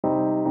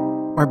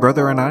My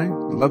brother and I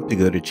love to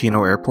go to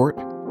Chino Airport,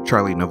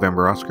 Charlie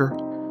November Oscar,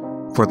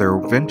 for their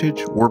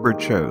vintage warbird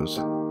shows.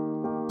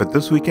 But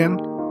this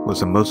weekend was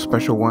the most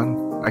special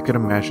one I could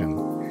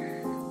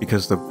imagine,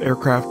 because the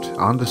aircraft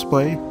on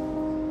display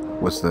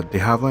was the de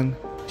Havilland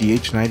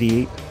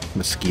DH-98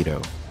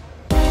 Mosquito.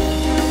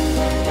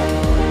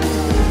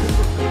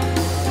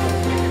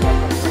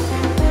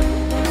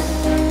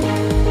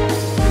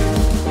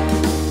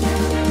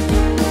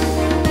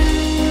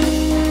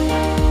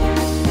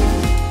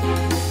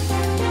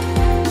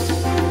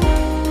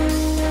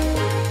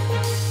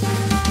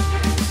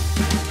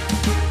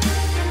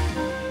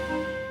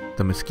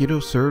 The Mosquito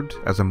served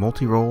as a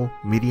multi-role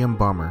medium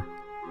bomber.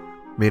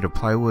 Made of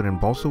plywood and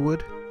balsa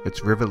wood,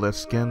 its rivetless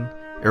skin,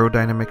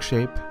 aerodynamic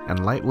shape,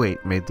 and light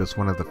weight made this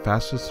one of the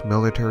fastest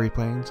military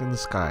planes in the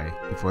sky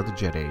before the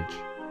jet age.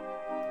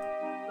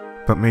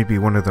 But maybe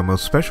one of the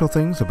most special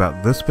things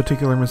about this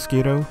particular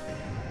Mosquito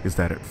is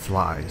that it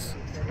flies.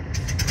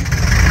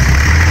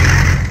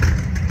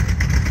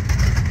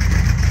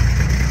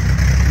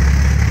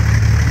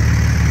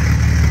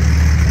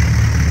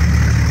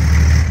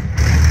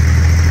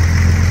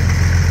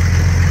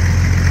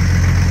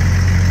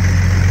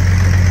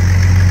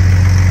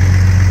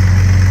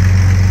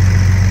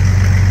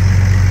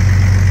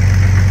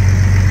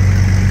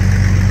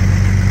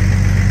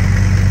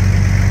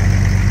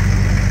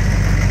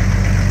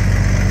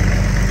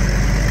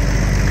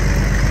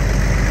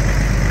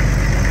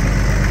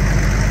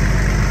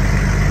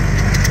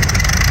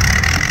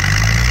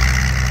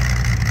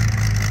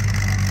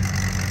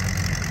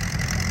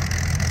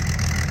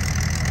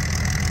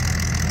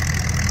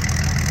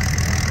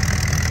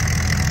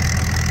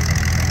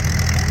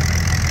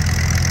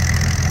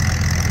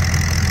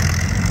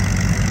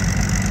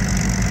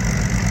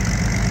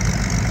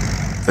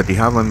 The de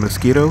Havilland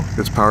Mosquito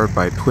is powered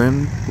by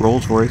twin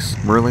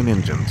Rolls-Royce Merlin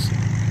engines,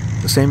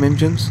 the same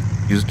engines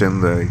used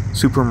in the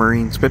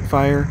Supermarine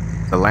Spitfire,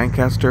 the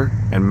Lancaster,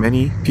 and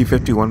many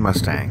P-51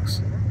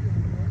 Mustangs.